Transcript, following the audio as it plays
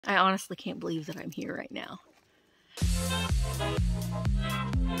I honestly can't believe that I'm here right now.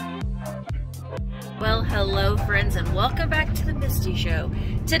 Well, hello friends, and welcome back to the Misty Show.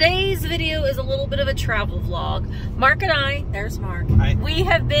 Today's video is a little bit of a travel vlog. Mark and I, there's Mark. Hi. We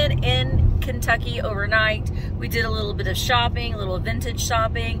have been in Kentucky overnight. We did a little bit of shopping, a little vintage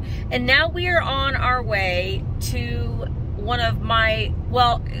shopping, and now we are on our way to one of my,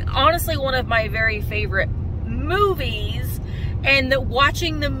 well, honestly, one of my very favorite movies. And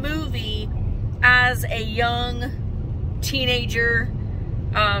watching the movie as a young teenager,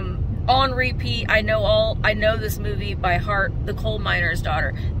 on repeat. I know this movie by heart. The Coal Miner's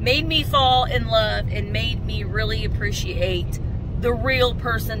Daughter made me fall in love and made me really appreciate the real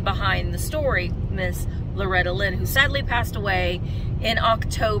person behind the story, Miss Loretta Lynn, who sadly passed away in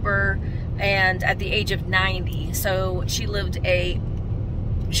October and at the age of 90. So she lived a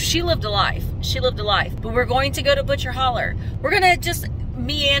life. But we're going to go to Butcher Holler. We're gonna just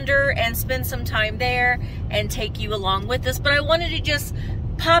meander and spend some time there and take you along with us. But I wanted to just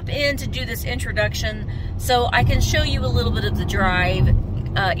pop in to do this introduction so I can show you a little bit of the drive.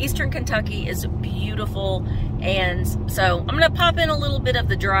 Eastern Kentucky is beautiful, and so I'm gonna pop in a little bit of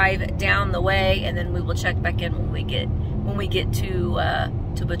the drive down the way, and then we will check back in when we get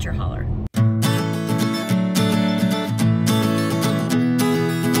to Butcher Holler.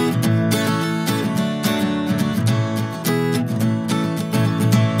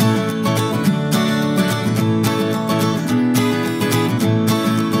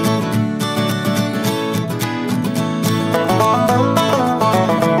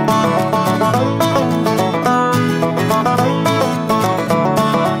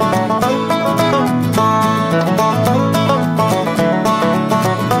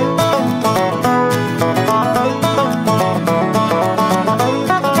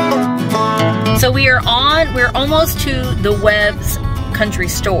 So we're almost to the Webb's Country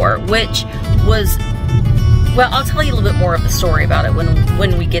Store, which was, well, I'll tell you a little bit more of the story about it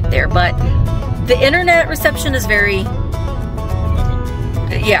when we get there, but the internet reception is very,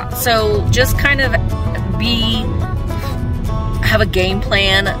 yeah, so just kind of have a game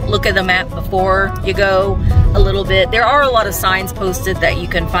plan, look at the map before you go a little bit. There are a lot of signs posted that you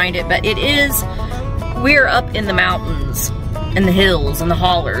can find it, but we're up in the mountains and the hills and the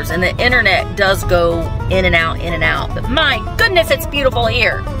hollers, and the internet does go in and out, but my goodness, it's beautiful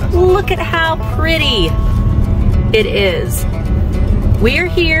here. Look at how pretty it is. We're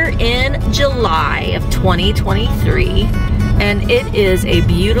here in July of 2023, and it is a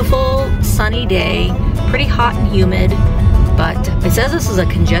beautiful sunny day, pretty hot and humid, but it says this is a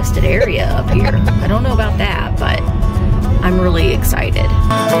congested area up here. I don't know about that, but I'm really excited.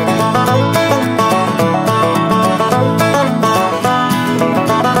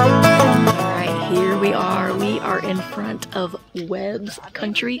 In front of Webb's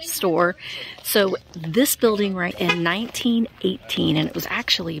Country Store. So this building right in 1918, and it was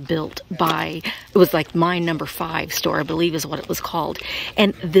actually built by, it was like mine number 5 store, I believe is what it was called.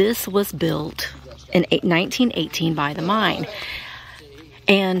 And this was built in 1918 by the mine.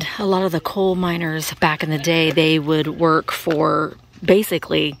 And a lot of the coal miners back in the day, they would work for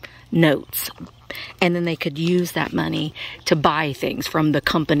basically notes. And then they could use that money to buy things from the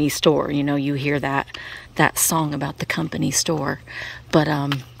company store. You know, you hear that song about the company store. But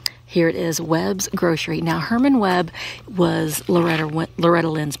here it is, Webb's Grocery. Now, Herman Webb was Loretta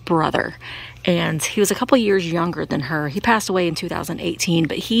Lynn's brother. And he was a couple years younger than her. He passed away in 2018,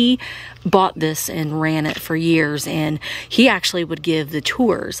 but he bought this and ran it for years. And he actually would give the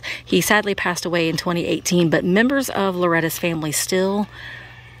tours. He sadly passed away in 2018, but members of Loretta's family still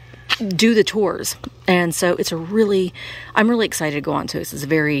do the tours, and so I'm really excited to go on to this. It's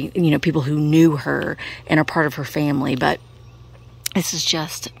very, people who knew her and are part of her family, but this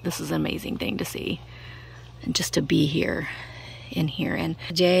is an amazing thing to see, and just to be here in here. And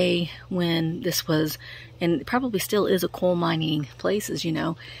day when this was, and it probably still is, a coal mining places,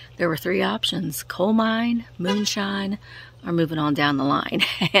 there were 3 options: coal mine, moonshine, or moving on down the line.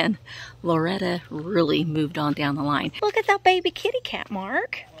 And Loretta really moved on down the line. Look at that baby kitty cat,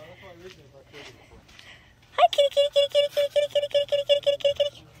 Mark. Hi, kitty, kitty, kitty, kitty, kitty, kitty, kitty, kitty, kitty, kitty, kitty, kitty,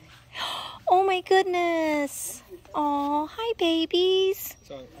 kitty. Oh my goodness. Oh, hi, babies.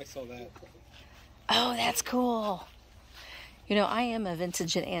 So I saw that. Oh, that's cool. I am a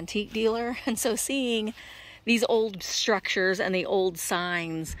vintage and antique dealer, and so seeing these old structures and the old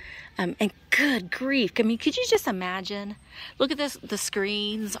signs, and good grief, I mean, could you just imagine? Look at this, the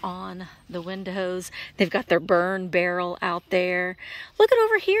screens on the windows. They've got their burn barrel out there. Look at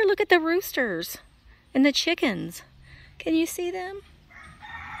over here, look at the roosters and the chickens. Can you see them?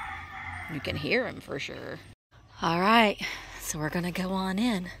 You can hear them for sure. All right, So we're gonna go on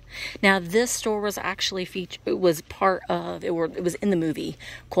in. Now this store was actually it was part of, it was in the movie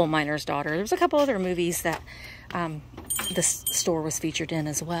Coal Miner's Daughter. There was a couple other movies that this store was featured in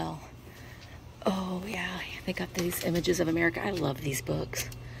as well. Oh yeah, they got these images of America. I love these books.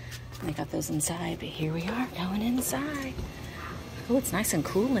 They got those inside, but here we are going inside. Oh, it's nice and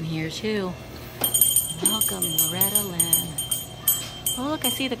cool in here too. Welcome, Loretta Lynn. Oh look, I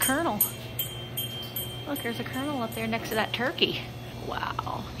see the Colonel. Look, there's a Colonel up there next to that turkey.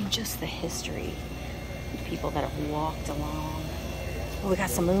 Wow, I mean, just the history. The people that have walked along. Oh, we got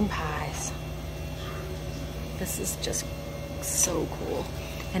some moon pies. This is just so cool.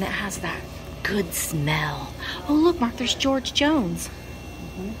 And it has that good smell. Oh, look, Mark, there's George Jones.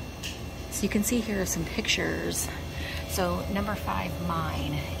 So you can see here are some pictures. So number 5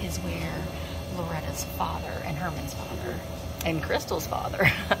 mine is where Loretta's father and Herman's father and Crystal's father.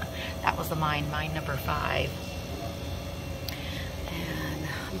 That was the mine number 5. And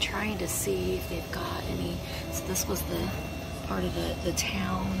I'm trying to see if they've got any. So this was the part of the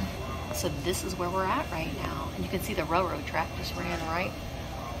town. So this is where we're at right now. And you can see the railroad track just ran right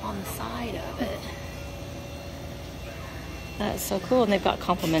on the side of it. That's so cool. And they've got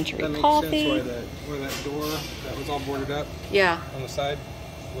complimentary coffee. That makes sense where that door that was all boarded up on the side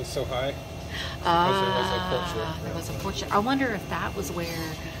was so high. There was a porch there. I wonder if that was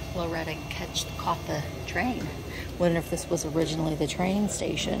where Loretta caught the train. Wonder if this was originally the train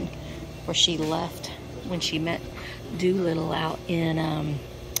station where she left when she met Doolittle out in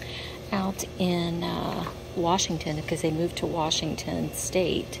Washington, because they moved to Washington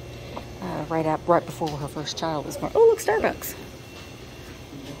State right before her first child was born. Oh, look, Starbucks.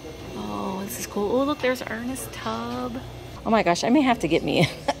 Oh, this is cool. Oh, look, there's Ernest Tubb. Oh my gosh, I may have to get me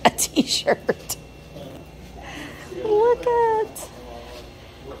a t-shirt. Look at.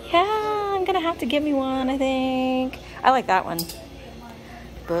 Yeah, I'm gonna have to get me one, I think. I like that one.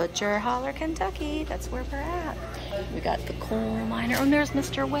 Butcher Holler, Kentucky. That's where we're at. We got the coal miner. Oh, and there's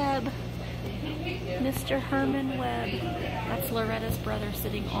Mr. Webb. Mr. Herman Webb. That's Loretta's brother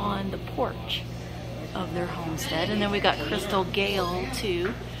sitting on the porch of their homestead. And then we got Crystal Gale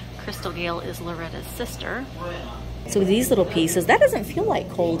too. Crystal Gale is Loretta's sister. So these little pieces, that doesn't feel like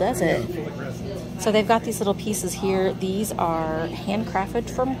coal, does it? So they've got these little pieces here. These are handcrafted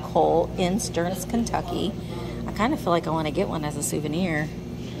from coal in Stearns, Kentucky. I kind of feel like I want to get one as a souvenir.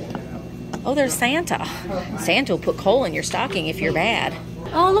 Oh, there's Santa. Santa will put coal in your stocking if you're bad.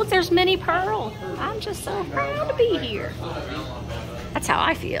 Oh, look, there's Minnie Pearl. I'm just so proud to be here. That's how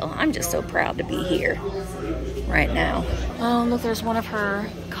I feel. I'm just so proud to be here right now. Oh, look, there's one of her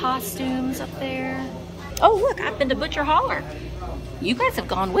costumes up there. Oh, look, I've been to Butcher Holler. You guys have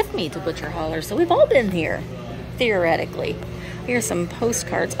gone with me to Butcher Holler, so we've all been here, theoretically. Here's some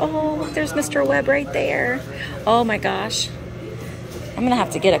postcards. Oh, look, there's Mr. Webb right there. Oh my gosh. I'm gonna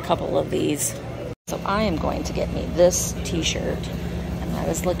have to get a couple of these. So I am going to get me this t-shirt. And I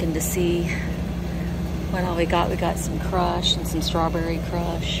was looking to see what all we got. We got some Crush and some Strawberry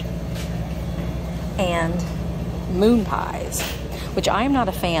Crush. And moon pies, which I am not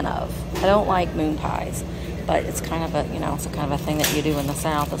a fan of. I don't like moon pies, but it's kind of a, it's a kind of a thing that you do in the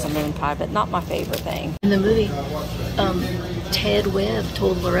South as a moon pie, but not my favorite thing. In the movie, Ted Webb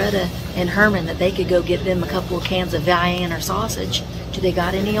told Loretta and Herman that they could go get them a couple of cans of Vienna sausage. Do they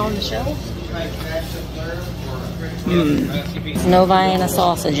got any on the shelf? No Vienna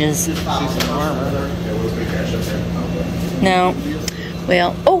sausages. No.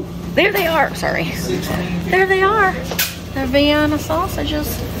 Well, oh, there they are. Sorry. There they are. They're Vienna sausages.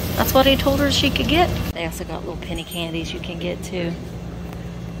 That's what he told her she could get. They also got little penny candies you can get too.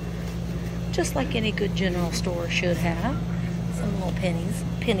 Just like any good general store should have. Some little pennies,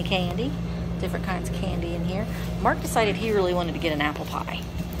 penny candy. Different kinds of candy in here. Mark decided he really wanted to get an apple pie.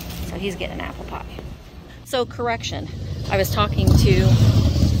 So he's getting an apple pie. So correction, I was talking to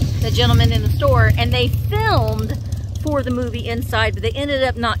the gentleman in the store and they filmed for the movie inside, but they ended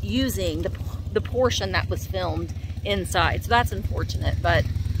up not using the portion that was filmed inside. So that's unfortunate, but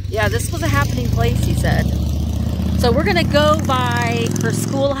yeah, this was a happening place, he said. So we're gonna go by her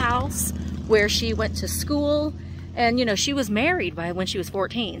schoolhouse where she went to school. And, she was married when she was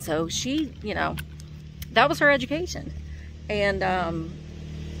 14. So she, that was her education. And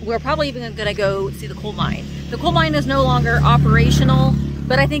we're probably even going to go see the coal mine. The coal mine is no longer operational,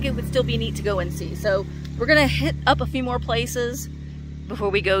 but I think it would still be neat to go and see. So we're going to hit up a few more places before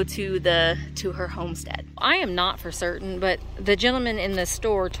we go to her homestead. I am not for certain, but the gentleman in the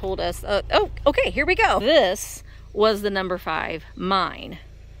store told us, oh, okay, here we go. This was the number 5 mine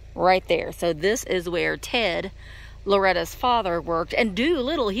right there. So this is where Ted, Loretta's father, worked, and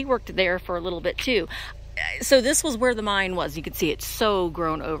Doolittle, he worked there for a little bit too. so this was where the mine was. You can see it's so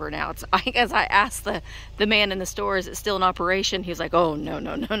grown over now. It's, as I asked the man in the store, is it still in operation? He was like, oh,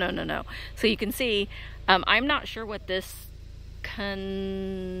 no. So you can see, I'm not sure what this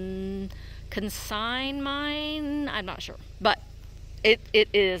consign mine, I'm not sure, but it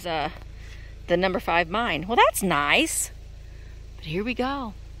is the number 5 mine. Well, that's nice. But here we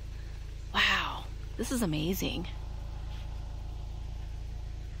go. Wow, this is amazing.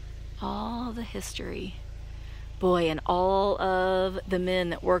 All the history. Boy, and all of the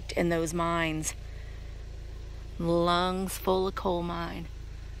men that worked in those mines. Lungs full of coal mine.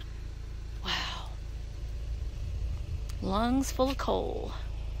 Wow. Lungs full of coal.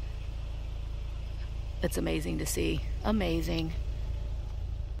 It's amazing to see. Amazing.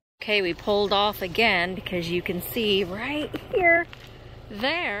 Okay, we pulled off again because you can see right here,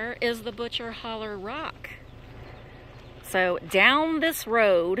 there is the Butcher Holler rock. So down this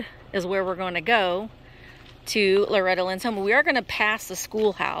road is where we're going to go to Loretta Lynn's home. We are going to pass the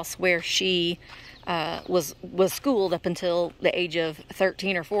schoolhouse where she was schooled up until the age of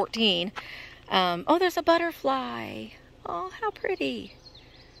 13 or 14. Oh, there's a butterfly. Oh, how pretty.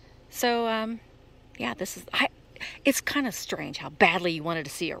 So, yeah, this is, it's kind of strange how badly you wanted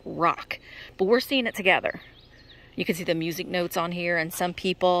to see a rock, but we're seeing it together. You can see the music notes on here, and some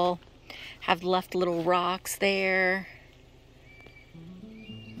people have left little rocks there.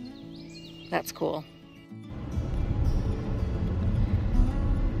 That's cool.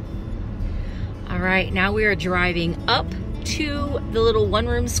 All right, now we are driving up to the little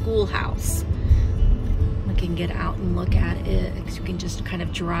one-room schoolhouse. We can get out and look at it, because you can just kind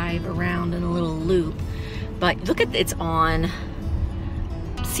of drive around in a little loop. But look at, it's on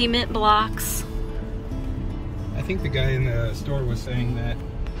cement blocks. I think the guy in the store was saying that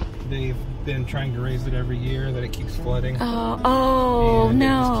they've been trying to raise it every year, that it keeps flooding. Oh and no.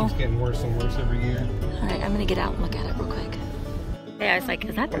 It just keeps getting worse and worse every year. All right, I'm gonna get out and look at it real quick. Hey, I was like,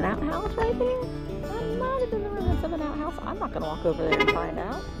 is that an outhouse right there? That might have been the remnants of an outhouse. I'm not gonna walk over there and find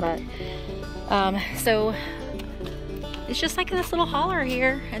out. But, so it's just like this little holler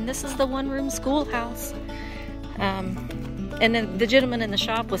here, and this is the one-room schoolhouse. And then the gentleman in the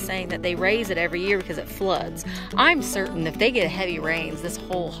shop was saying that they raise it every year because it floods. I'm certain if they get heavy rains, this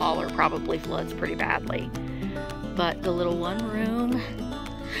whole holler probably floods pretty badly. But the little one room.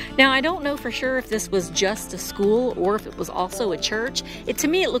 Now, I don't know for sure if this was just a school or if it was also a church. To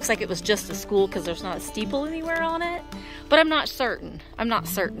me, it looks like it was just a school because there's not a steeple anywhere on it. But I'm not certain. I'm not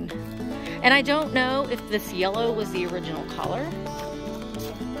certain. And I don't know if this yellow was the original color.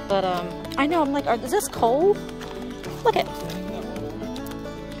 But I know, I'm like, is this coal? Look at,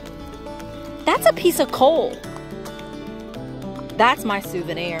 that's a piece of coal. That's my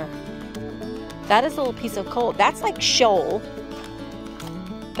souvenir. That is a little piece of coal. That's like shoal,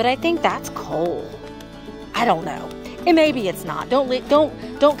 but I think that's coal. I don't know. And maybe it's not.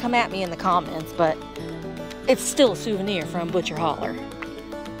 Don't come at me in the comments, but it's still a souvenir from Butcher Holler.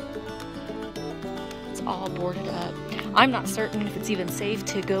 It's all boarded up. I'm not certain if it's even safe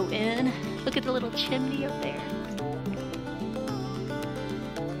to go in. Look at the little chimney up there.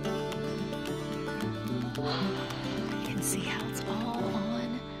 You can see how it's all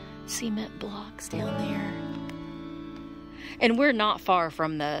on cement blocks down there. And we're not far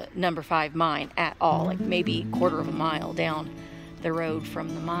from the number 5 mine at all, like maybe a quarter of a mile down the road from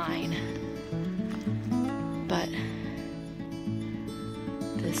the mine. But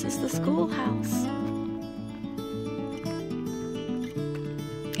this is the schoolhouse.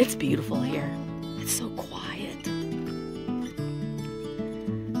 It's beautiful here. It's so quiet.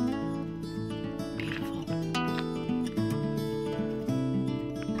 Beautiful.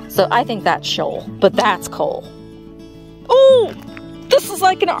 So I think that's shoal, but that's coal. Oh, this is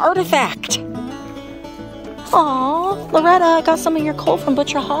like an artifact. Aw, Loretta, I got some of your coal from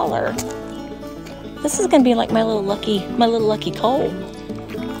Butcher Holler. This is gonna be like my little lucky coal.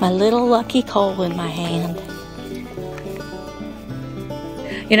 My little lucky coal in my hand.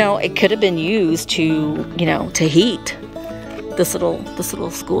 You know, it could have been used to, you know, to heat this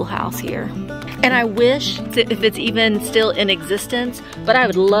little schoolhouse here. And I wish, if it's even still in existence, but I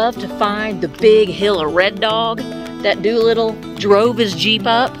would love to find the big hill of Red Dog that Doolittle drove his Jeep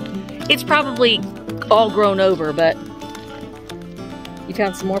up. It's probably all grown over, but you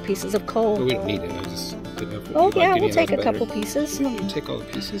found some more pieces of coal. Well, we don't need it. I just didn't know if oh yeah, we'll take a couple pieces. You take all the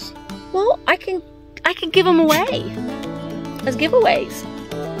pieces? Well, I can give them away as giveaways.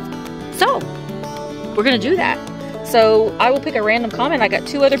 So, we're gonna do that. So, I will pick a random comment. I got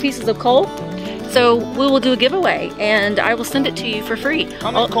 2 other pieces of coal. So, we will do a giveaway, and I will send it to you for free.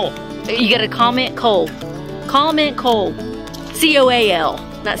 Comment coal. You gotta comment coal. Comment coal. C-O-A-L,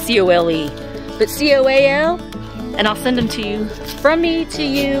 not C-O-L-E. but COAL, and I'll send them to you, from me to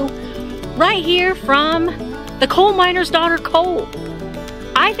you, right here from the coal miner's daughter, Coal.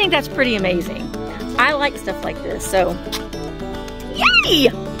 I think that's pretty amazing. I like stuff like this, so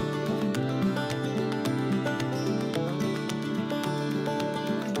yay!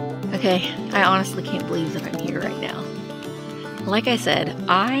 Okay, I honestly can't believe that I'm here right now. Like I said,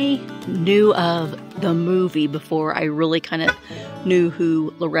 I knew of the movie before I really kind of knew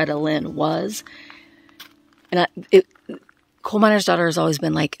who Loretta Lynn was. And Coal Miner's Daughter has always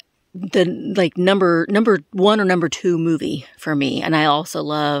been like the number one or number two movie for me. And I also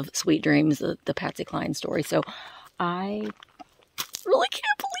love Sweet Dreams, the Patsy Cline story. So I really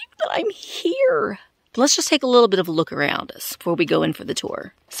can't believe that I'm here. But let's just take a little bit of a look around us before we go in for the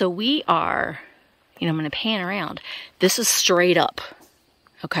tour. So we are, I'm going to pan around. This is straight up,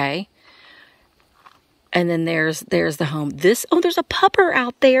 okay? And then there's the home. There's a pupper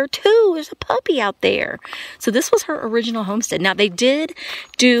out there too. There's a puppy out there. So this was her original homestead. Now they did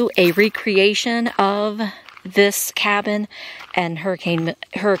do a recreation of this cabin and Hurricane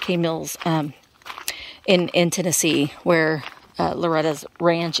Mills in Tennessee, where Loretta's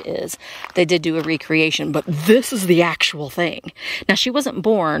ranch is. They did do a recreation, but this is the actual thing. Now, she wasn't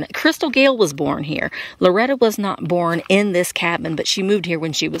born. Crystal Gale was born here. Loretta was not born in this cabin, but she moved here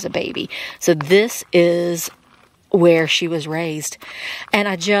when she was a baby. So this is where she was raised. And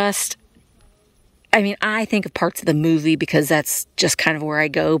I think of parts of the movie because that's just kind of where I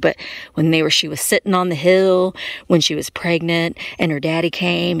go. But when she was sitting on the hill, when she was pregnant, and her daddy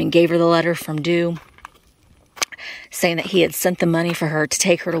came and gave her the letter from Dew, saying that he had sent the money for her to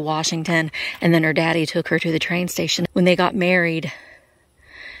take her to Washington, and then her daddy took her to the train station. When they got married,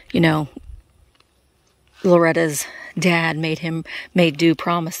 Loretta's dad made Dew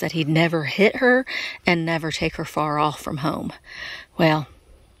promise that he'd never hit her and never take her far off from home. Well,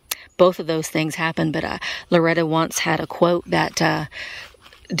 both of those things happened, but Loretta once had a quote that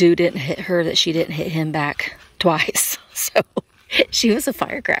Dew didn't hit her, that she didn't hit him back twice. So she was a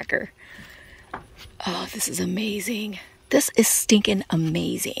firecracker. Oh, this is amazing. This is stinking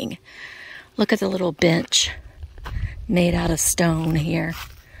amazing. Look at the little bench made out of stone here.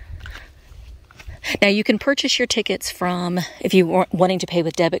 Now, you can purchase your tickets if you are wanting to pay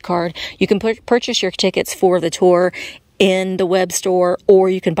with debit card, you can purchase your tickets for the tour in the web store, or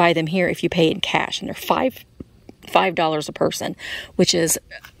you can buy them here if you pay in cash. And they're $5 a person, which is,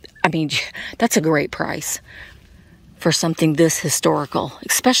 that's a great price for something this historical,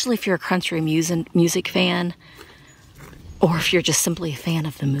 especially if you're a country music fan, or if you're just simply a fan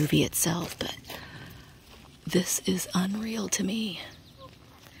of the movie itself. But this is unreal to me.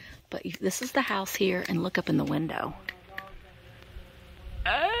 But this is the house here, and look up in the window.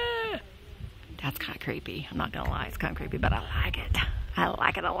 That's kind of creepy. I'm not gonna lie, it's kind of creepy, but I like it. I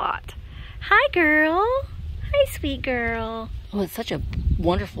like it a lot. Hi, girl. Hi, sweet girl. Oh, it's such a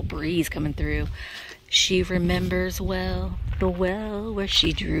wonderful breeze coming through. She remembers the well where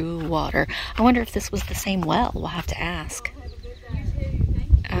she drew water. I wonder if this was the same well. We'll have to ask.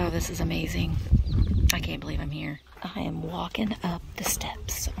 Oh, this is amazing. I can't believe I'm here. I am walking up the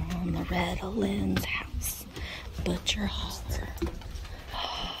steps on Loretta Lynn's house. Butcher Holler.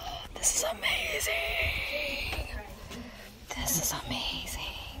 Oh, this is amazing. This is amazing.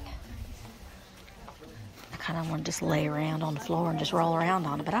 I kind of want to just lay around on the floor and just roll around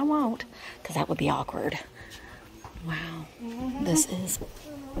on it, but I won't, because that would be awkward. Wow, this is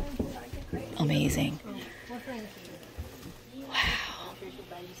amazing. Wow.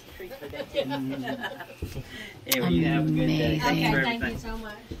 Amazing. Thank you so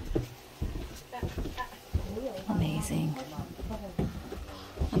much. Amazing.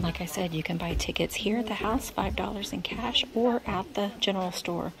 And like I said, you can buy tickets here at the house, $5 in cash, or at the general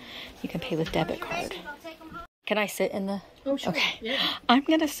store. You can pay with debit card. Can I sit in the... Oh, sure. Okay. Yeah. I'm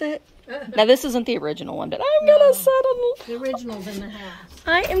going to sit... Now, this isn't the original one, but I'm going to sit on... The original's in the house.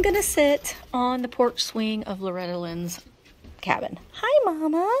 I am going to sit on the porch swing of Loretta Lynn's cabin. Hi,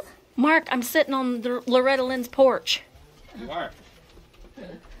 Mama. Mark, I'm sitting on the Loretta Lynn's porch. You are.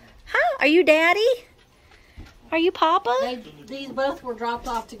 Hi, are you Daddy? Are you Papa? These both were dropped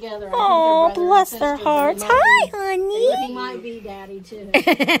off together. Oh, bless their hearts. Hi, honey. He might be Daddy, too.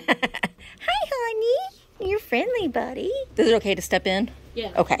 Hi, honey. You're friendly, buddy. Is it okay to step in?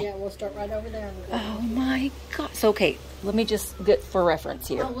 Yeah. Okay. Yeah, we'll start right over there. Oh, my God. So, okay, let me just get for reference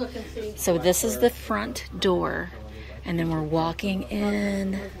here. I'll look and see. So this is the front door, and then we're walking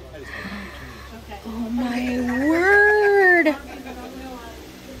in. Oh, my word.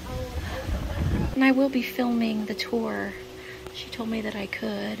 And I will be filming the tour. She told me that I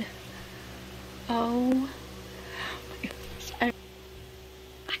could. Oh my gosh. I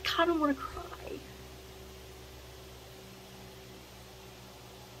kind of want to cry.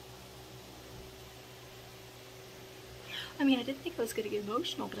 I mean, I didn't think I was going to get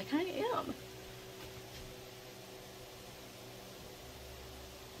emotional, but I kind of am.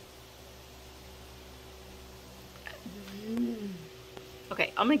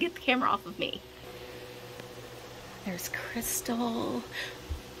 Okay, I'm going to get the camera off of me. There's Crystal.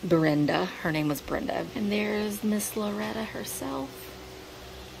 Brenda. Her name was Brenda. And there's Miss Loretta herself.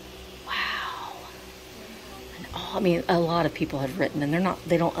 Wow. And I mean, a lot of people have written, and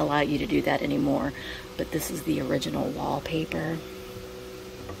they don't allow you to do that anymore. But this is the original wallpaper.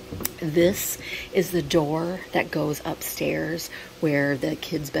 This is the door that goes upstairs where the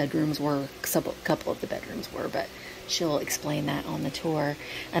kids' bedrooms were. A couple of the bedrooms were, but she'll explain that on the tour.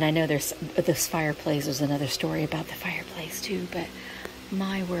 And I know there's this fireplace. There's another story about the fireplace too, but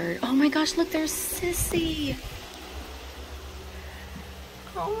my word. Oh my gosh, look, there's Sissy.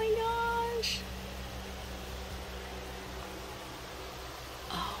 Oh my gosh.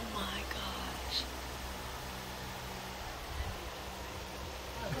 Oh my gosh.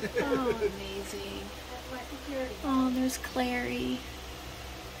 Oh, amazing. Oh, there's Clary.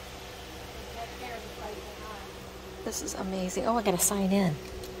 This is amazing. Oh, I gotta sign in.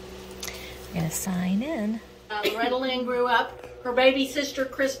 I'm gonna sign in. Loretta Lynn grew up. Her baby sister,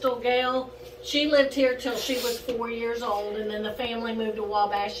 Crystal Gale, she lived here till she was 4 years old, and then the family moved to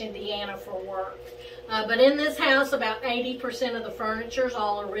Wabash, Indiana for work. But in this house, about 80% of the furniture is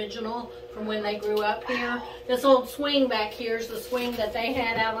all original from when they grew up here. This old swing back here is the swing that they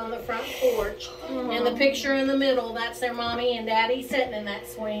had out on the front porch. And the picture in the middle, that's their mommy and daddy sitting in that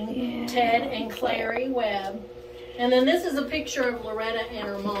swing, Ted and Clary Webb. And then this is a picture of Loretta and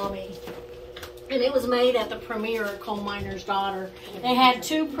her mommy. And it was made at the premiere of Coal Miner's Daughter. They had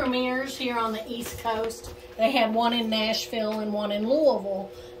 2 premieres here on the East Coast. They had one in Nashville and one in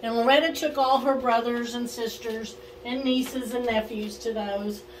Louisville. And Loretta took all her brothers and sisters and nieces and nephews to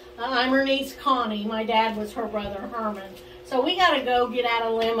those. I'm her niece Connie. My dad was her brother Herman. So we got to go get out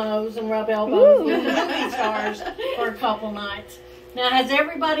of limos and rub elbows with the movie stars for a couple nights. Now, has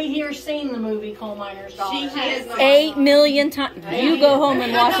everybody here seen the movie Coal Miner's Daughter? She has 8 million times. You go home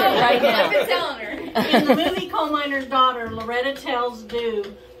and watch it right now. I've been telling her. In the movie Coal Miner's Daughter, Loretta tells Dew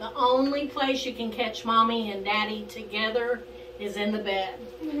the only place you can catch mommy and daddy together is in the bed.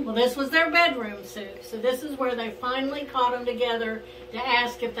 Well, this was their bedroom suit. So this is where they finally caught them together to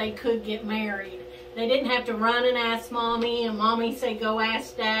ask if they could get married. They didn't have to run and ask mommy, and mommy said, go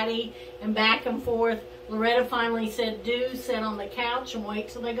ask daddy, and back and forth. Loretta finally said, do sit on the couch and wait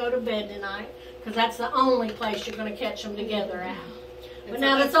till they go to bed tonight, because that's the only place you're going to catch them together at. But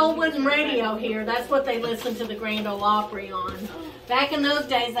now this old wooden radio here, that's what they listened to the Grand Ole Opry on. Back in those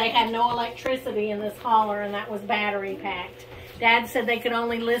days, they had no electricity in this holler, and that was battery packed. Dad said they could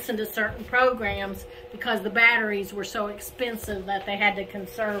only listen to certain programs because the batteries were so expensive that they had to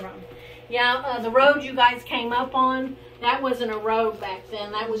conserve them. Yeah, the road you guys came up on, that wasn't a road back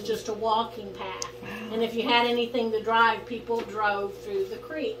then. That was just a walking path. And if you had anything to drive, people drove through the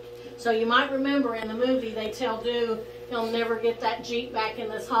creek. So you might remember in the movie, they tell Dew he'll never get that Jeep back in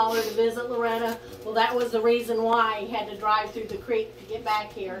this holler to visit Loretta. Well, that was the reason why he had to drive through the creek to get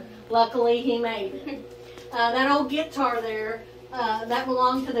back here. Luckily, he made it. That old guitar there, that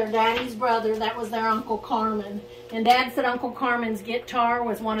belonged to their daddy's brother. That was their Uncle Carmen. And Dad said Uncle Carmen's guitar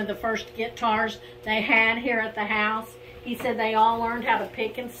was one of the first guitars they had here at the house. He said they all learned how to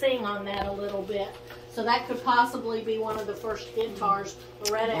pick and sing on that a little bit. So that could possibly be one of the first guitars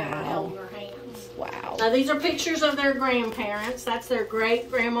Loretta ever held in her hands. Wow. Now these are pictures of their grandparents. That's their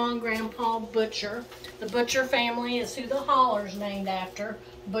great-grandma and grandpa Butcher. The Butcher family is who the Holler's named after,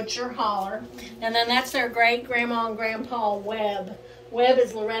 Butcher Holler. And then that's their great-grandma and grandpa Webb. Webb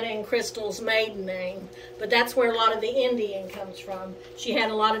is Loretta and Crystal's maiden name, but that's where a lot of the Indian comes from. She had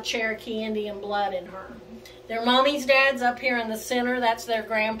a lot of Cherokee Indian blood in her. Their mommy's dad's up here in the center. That's their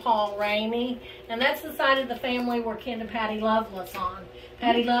grandpa, Ramey. And that's the side of the family we're kin to Patty Loveless on.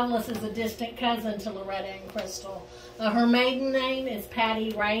 Patty Loveless is a distant cousin to Loretta and Crystal. Her maiden name is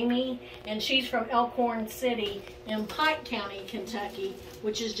Patty Ramey, and she's from Elkhorn City in Pike County, Kentucky,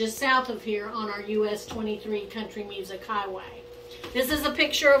 which is just south of here on our US 23 Country Music Highway. This is a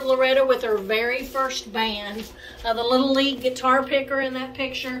picture of Loretta with her very first band. The little lead guitar picker in that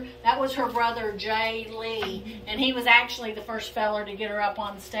picture, that was her brother Jay Lee. And he was actually the first feller to get her up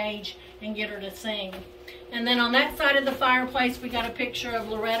on stage and get her to sing. And then on that side of the fireplace, we got a picture of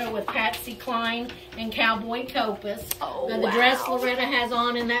Loretta with Patsy Cline and Cowboy Copus. Oh, the dress Loretta has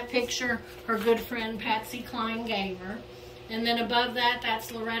on in that picture, her good friend Patsy Cline gave her. And then above that,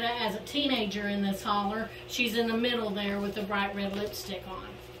 that's Loretta as a teenager in this holler. She's in the middle there with the bright red lipstick on.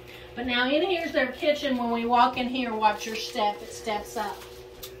 But now in here's their kitchen. When we walk in here, watch your step. It steps up.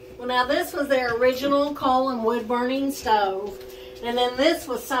 Well, now this was their original coal and wood burning stove. And then this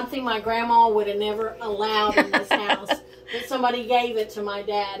was something my grandma would have never allowed in this house. But somebody gave it to my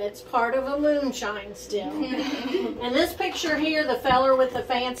dad. It's part of a moonshine still. And this picture here, the feller with the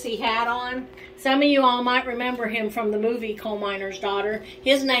fancy hat on, some of you all might remember him from the movie Coal Miner's Daughter.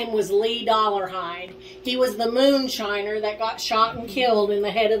 His name was Lee Dollarhide. He was the moonshiner that got shot and killed in the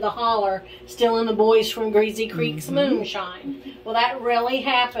head of the holler, stealing the boys from Greasy Creek's moonshine. Well, that really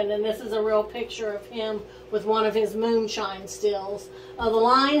happened, and this is a real picture of him with one of his moonshine stills. The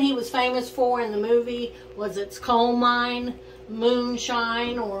line he was famous for in the movie was, "It's coal mine,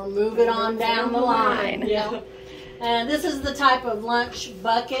 moonshine, or move it on down the line." Yeah. And this is the type of lunch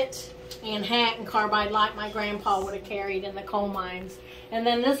bucket and hat and carbide light my grandpa would have carried in the coal mines. And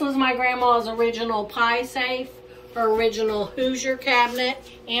then this was my grandma's original pie safe, her original Hoosier cabinet,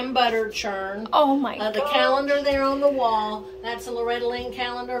 and butter churn. Oh my God. The calendar there on the wall, that's a Loretta Lynn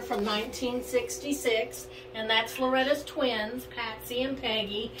calendar from 1966. And that's Loretta's twins, Patsy and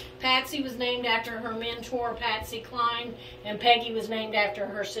Peggy. Patsy was named after her mentor, Patsy Cline, and Peggy was named after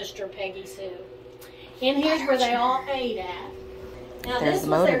her sister, Peggy Sue. And here's where they all ate at. Now this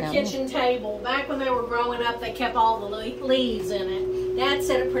was their kitchen table. Back when they were growing up, they kept all the leaves in it. Dad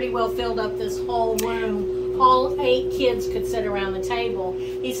said it pretty well filled up this whole room. All 8 kids could sit around the table.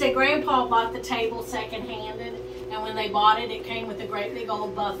 He said Grandpa bought the table second-handed, and when they bought it, it came with a great big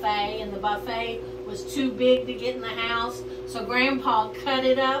old buffet, and the buffet was too big to get in the house, so Grandpa cut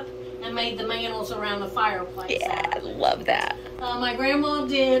it up and made the mantles around the fireplace. Yeah, I love that. My grandma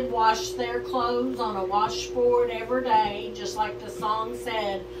did wash their clothes on a washboard every day, just like the song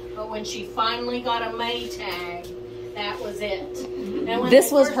said, but when she finally got a Maytag, that was it. And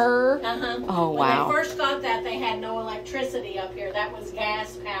this was her? Oh, wow. When they first got that, they had no electricity up here. That was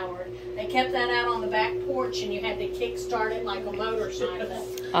gas powered. They kept that out on the back porch, and you had to kick start it like a motorcycle.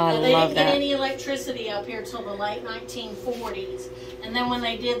 I love that. They didn't get any electricity up here till the late 1940s. And then when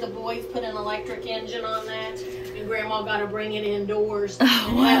they did, the boys put an electric engine on that, and Grandma got to bring it indoors and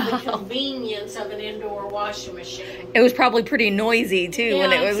have the convenience of an indoor washing machine. It was probably pretty noisy, too,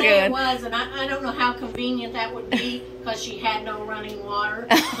 when it was going. It was, and I don't know how convenient that would be because she had no running water,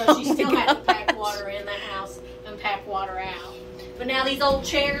 so she still had to pack water in the house and pack water out. But now these old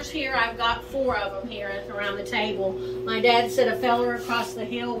chairs here, I've got 4 of them here around the table. My dad said a feller across the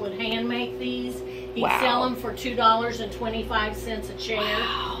hill would hand make these. He'd sell them for $2.25 a chair.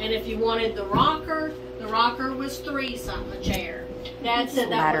 Wow. And if you wanted the rocker was $3-something a chair. Dad said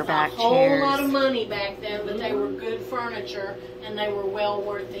that was a whole lot of money back then, but they were good furniture and they were well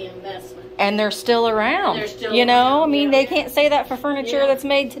worth the investment. And they're still around. They're still you know, around. I mean, they can't say that for furniture that's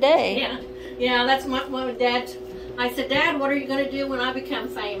made today. Yeah, that's what Dad. I said, Dad, what are you going to do when I become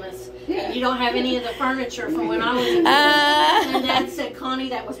famous? You don't have any of the furniture from when I was a kid. And Dad said, Connie,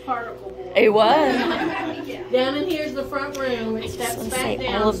 that was particle board. It was. Down in here's the front room. It steps back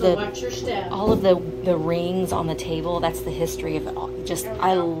down, so watch your step. All of the rings on the table, that's the history of it all. Just,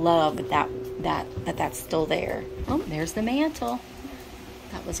 I love that's still there. Oh, there's the mantle.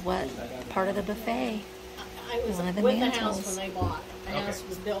 That was what? Part of the buffet. I was one of the with mantles. The house when they bought. The house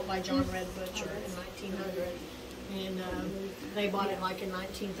was built by John Red Butcher in 1900. And they bought it like in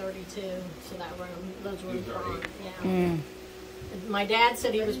 1932, so that room, those rooms were on. Yeah. My dad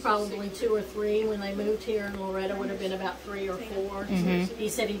said he was probably 2 or 3 when they moved here, and Loretta would have been about 3 or 4. He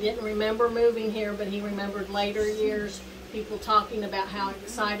said he didn't remember moving here, but he remembered later years people talking about how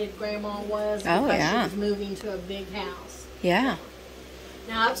excited Grandma was because she was moving to a big house. Yeah.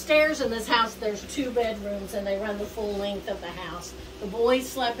 Now upstairs in this house there's 2 bedrooms and they run the full length of the house. The boys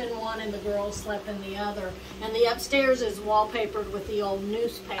slept in one and the girls slept in the other. And the upstairs is wallpapered with the old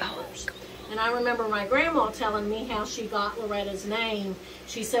newspapers. And I remember my grandma telling me how she got Loretta's name.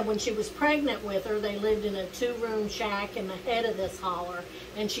 She said when she was pregnant with her, they lived in a 2-room shack in the head of this holler.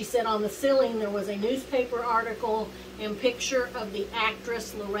 And she said on the ceiling there was a newspaper article and picture of the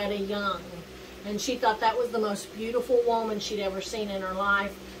actress Loretta Young. And she thought that was the most beautiful woman she'd ever seen in her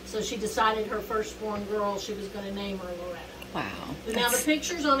life. So she decided her firstborn girl, she was going to name her Loretta. Wow. Now the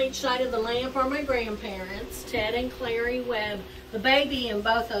pictures on each side of the lamp are my grandparents, Ted and Clary Webb. The baby in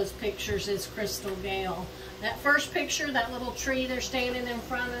both those pictures is Crystal Gale. That first picture, that little tree they're standing in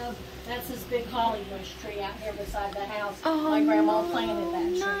front of, that's this big holly bush tree out here beside the house. My grandma planted that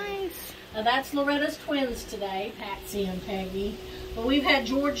tree. Nice. Now that's Loretta's twins today, Patsy and Peggy. But we've had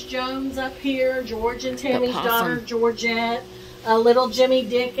George Jones up here, George and Tammy's daughter, Georgette, little Jimmy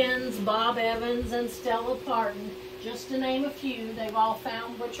Dickens, Bob Evans, and Stella Parton. Just to name a few, they've all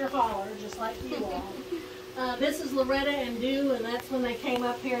found Butcher Holler, just like you all. This is Loretta and Dew, and that's when they came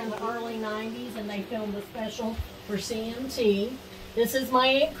up here in the early 90s, and they filmed a special for CMT. This is my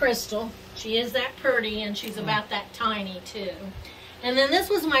Aunt Crystal. She is that pretty, and she's about that tiny too. And then this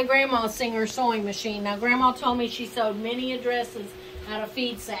was my grandma's Singer sewing machine. Now, Grandma told me she sewed many dresses out of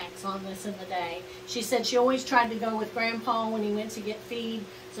feed sacks on this in the day. She said she always tried to go with Grandpa when he went to get feed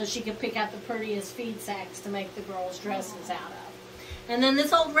so she could pick out the prettiest feed sacks to make the girls' dresses out of. And then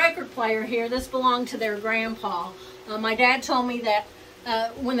this old record player here, this belonged to their grandpa. My dad told me that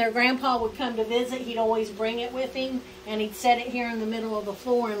when their grandpa would come to visit, he'd always bring it with him, and he'd set it here in the middle of the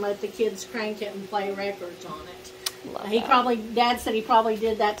floor and let the kids crank it and play records on it. Dad said he probably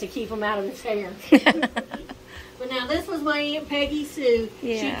did that to keep them out of his hair. But now this was my Aunt Peggy Sue.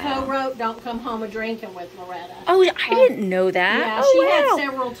 Yeah. She co-wrote "Don't Come Home a-Drinkin' with Loretta." Oh, I didn't know that. Yeah, she had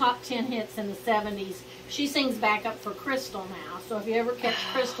several top 10 hits in the 70s. She sings backup for Crystal now. So if you ever catch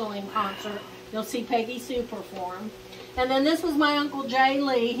Crystal in concert, you'll see Peggy Sue perform. And then this was my Uncle Jay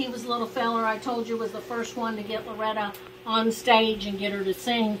Lee. He was a little feller I told you was the first one to get Loretta on stage and get her to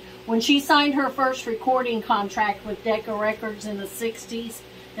sing. When she signed her first recording contract with Decca Records in the 60s,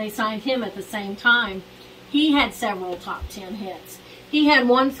 they signed him at the same time. He had several top 10 hits. He had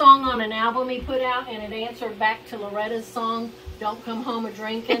one song on an album he put out, and it answered back to Loretta's song, "Don't Come Home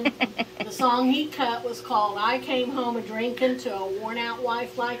a-Drinkin'." The song he cut was called "I Came Home a-Drinkin' to a Worn-Out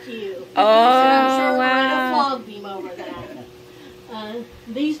Wife Like You." Oh, I'm sure wow. Loretta flogged him over that.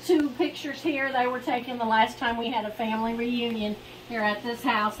 These two pictures here, they were taken the last time we had a family reunion here at this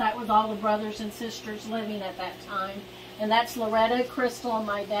house. That was all the brothers and sisters living at that time. And that's Loretta, Crystal, and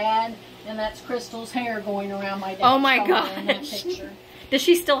my dad. And that's Crystal's hair going around my dad's collar in that picture. Does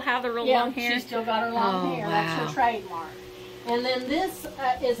she still have the real long hair? Yeah, she still got her long hair. Wow. That's her trademark. And then this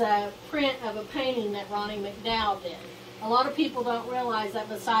is a print of a painting that Ronnie McDowell did. A lot of people don't realize that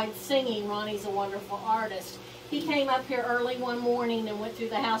besides singing, Ronnie's a wonderful artist. He came up here early one morning and went through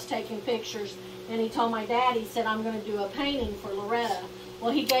the house taking pictures, and he told my dad, he said, "I'm going to do a painting for Loretta."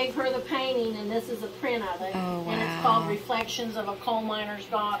 Well, he gave her the painting, and this is a print of it. Oh, wow. And it's called "Reflections of a Coal Miner's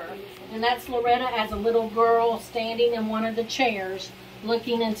Daughter." And that's Loretta as a little girl standing in one of the chairs,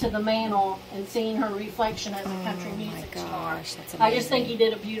 looking into the mantle and seeing her reflection as a country music star. That's amazing. I just think he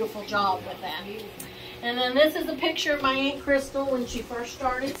did a beautiful job with that. And then this is a picture of my Aunt Crystal when she first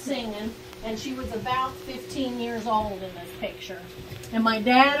started singing, and she was about 15 years old in this picture. And my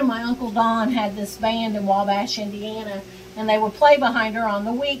dad and my Uncle Don had this band in Wabash, Indiana, and they would play behind her on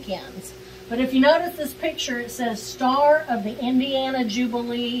the weekends. But if you notice this picture, it says "Star of the Indiana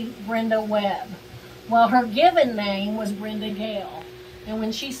Jubilee, Brenda Webb." Well, her given name was Brenda Gale. And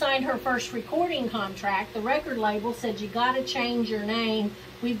when she signed her first recording contract, the record label said, "You got to change your name.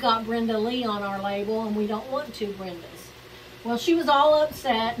 We've got Brenda Lee on our label, and we don't want two Brendas." Well, she was all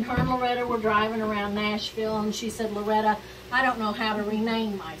upset, and her and Loretta were driving around Nashville, and she said, "Loretta, I don't know how to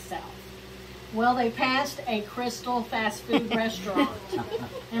rename myself." Well, they passed a Crystal fast food restaurant.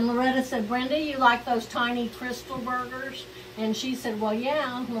 And Loretta said, "Brenda, you like those tiny Crystal burgers?" And she said, "Well,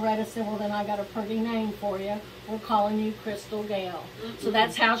 yeah." Loretta said, "Well, then I got a pretty name for you. We're calling you Crystal Gale." So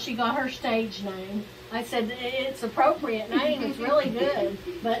that's how she got her stage name. I said, "It's an appropriate name. It's really good."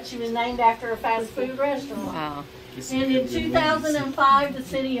 But she was named after a fast food restaurant. Wow. And in 2005, the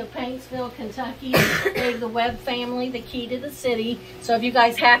city of Paintsville, Kentucky, gave the Webb family the key to the city. So if you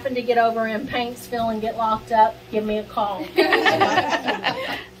guys happen to get over in Paintsville and get locked up, give me a call.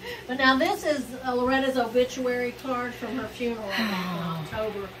 But now this is Loretta's obituary card from her funeral back in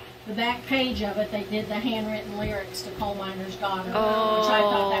October. The back page of it, they did the handwritten lyrics to Coal Miner's Daughter, which I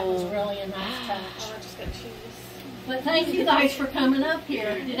thought that was really a nice touch. But thank you guys for coming up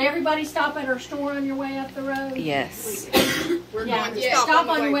here. Did everybody stop at her store on your way up the road? Yes. Stop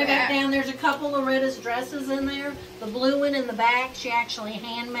on your way back down. There's a couple of Loretta's dresses in there. The blue one in the back, she actually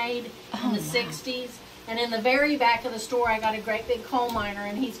handmade in the 60s. And in the very back of the store, I got a great big coal miner,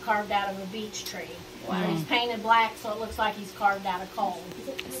 and he's carved out of a beech tree. Wow. And he's painted black, so it looks like he's carved out of coal.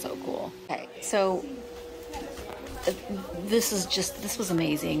 That's so cool. Okay, so this was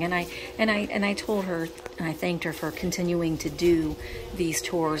amazing, and I told her, and I thanked her for continuing to do these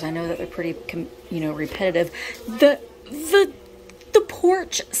tours. I know that they're pretty, repetitive. The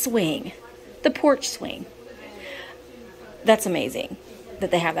porch swing, that's amazing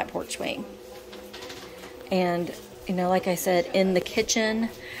that they have that porch swing. And like I said, in the kitchen,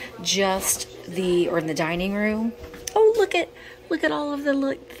 or in the dining room. Oh, look at all of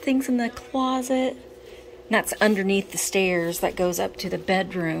the things in the closet. And that's underneath the stairs that goes up to the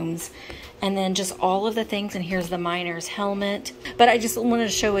bedrooms. And then just all of the things. And here's the miner's helmet. But I just wanted to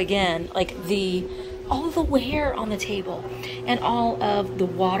show again, all of the ware on the table. And all of the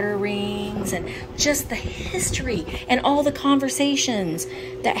water rings. And just the history. And all the conversations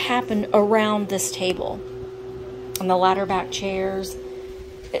that happen around this table. on the ladder back chairs.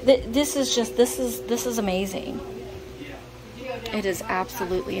 This is amazing. It is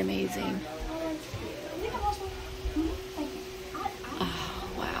absolutely amazing. Oh,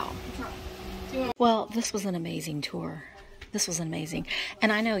 wow. Well, this was an amazing tour. This was amazing.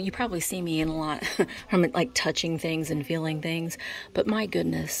 And I know you probably see me in a lot, I'm like touching things and feeling things, but my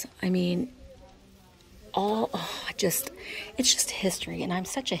goodness, I mean, it's just history. And I'm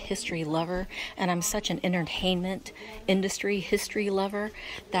such a history lover, and I'm such an entertainment industry history lover,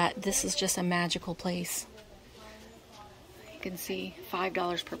 that this is just a magical place. You can see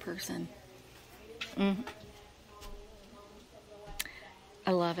 $5 per person.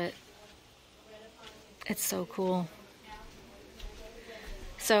 I love it. It's so cool.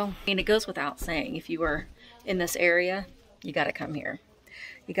 So, I mean, it goes without saying, if you are in this area, you got to come here.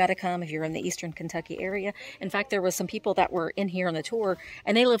 You got to come if you're in the Eastern Kentucky area. In fact, there was some people that were in here on the tour,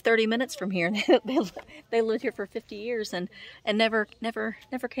 and they live 30 minutes from here. And they lived here for 50 years and never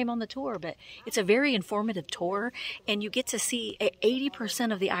came on the tour. But it's a very informative tour, and you get to see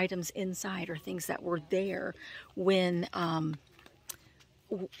 80% of the items inside are things that were there when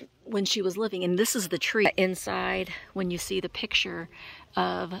she was living. And this is the tree inside. When you see the picture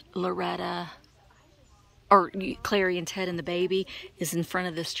of Loretta, or Clary and Ted and the baby, is in front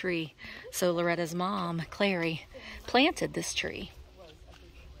of this tree. So Loretta's mom, Clary, planted this tree.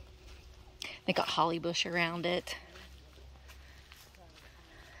 They got holly bush around it.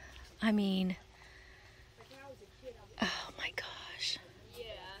 I mean, oh my gosh.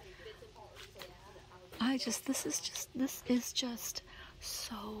 This is just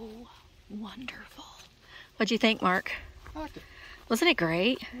so wonderful. What'd you think, Mark? I liked it. Wasn't it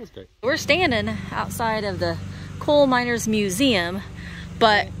great? It was great. We're standing outside of the Coal Miners Museum,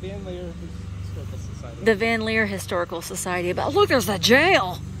 but Van Leer Historical Society. The Van Leer Historical Society. But look, there's the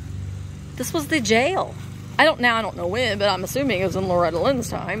jail. This was the jail. I don't know when, but I'm assuming it was in Loretta Lynn's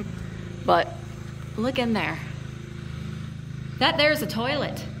time. But look in there. That there's a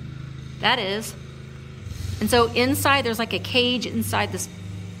toilet. That is. And so inside, there's like a cage inside this,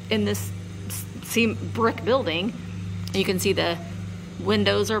 in this brick building. You can see the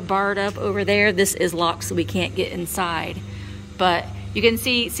windows are barred up over there. This is locked, so we can't get inside. But you can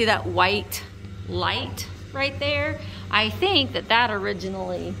see that white light right there. I think that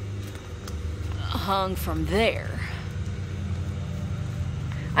originally hung from there.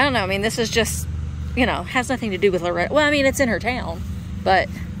 I don't know. I mean, this is just, you know, has nothing to do with Loretta. Well, I mean, it's in her town, but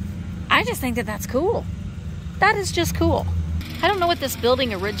I just think that that's cool. That is just cool. I don't know what this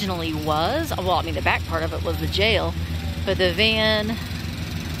building originally was. Well, I mean, the back part of it was the jail, but the Van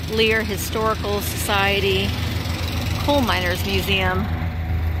Leer Historical Society Coal Miners Museum, you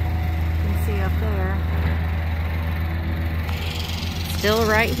can see up there, still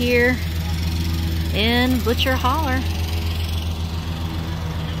right here in Butcher Holler.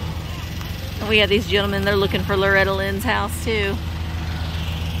 And we have these gentlemen, they're looking for Loretta Lynn's house too.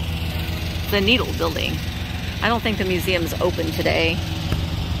 The Needle Building. I don't think the museum's open today.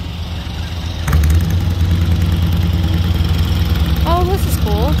 Oh, this is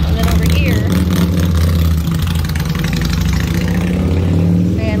cool. And then over here,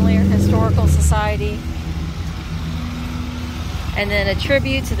 Van Leer Historical Society. And then a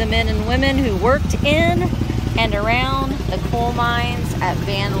tribute to the men and women who worked in and around the coal mines at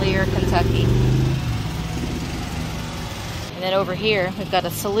Van Leer, Kentucky. And then over here, we've got a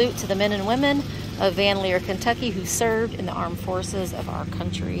salute to the men and women of Van Leer, Kentucky, who served in the armed forces of our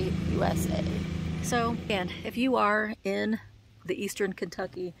country, USA. So, again, if you are in the Eastern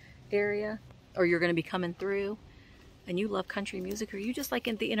Kentucky area, or you're going to be coming through, and you love country music, or you just like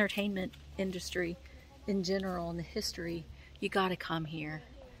in the entertainment industry in general and the history, you got to come here.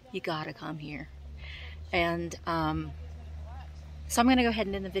 You got to come here. And so I'm going to go ahead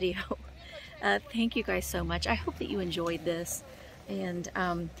and end the video. Thank you guys so much. I hope that you enjoyed this. And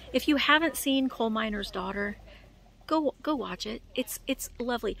if you haven't seen Coal Miner's Daughter, go watch it. It's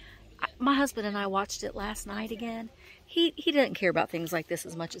lovely. My husband and I watched it last night again. He doesn't care about things like this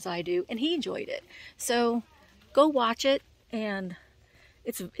as much as I do, and he enjoyed it. So go watch it, and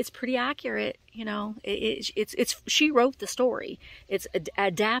it's pretty accurate. You know, she wrote the story. It's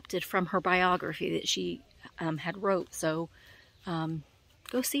adapted from her biography that she had wrote. So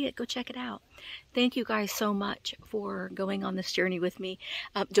go see it. Go check it out. Thank you guys so much for going on this journey with me.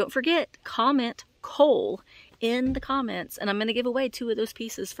 Don't forget, comment coal in the comments, and I'm going to give away 2 of those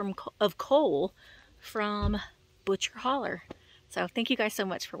pieces of coal from Butcher Holler. So thank you guys so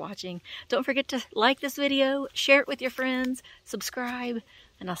much for watching. Don't forget to like this video, share it with your friends, subscribe,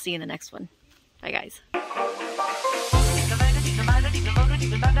 and I'll see you in the next one. Bye guys.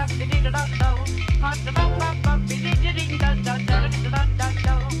 da da da da da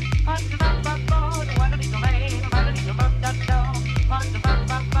da.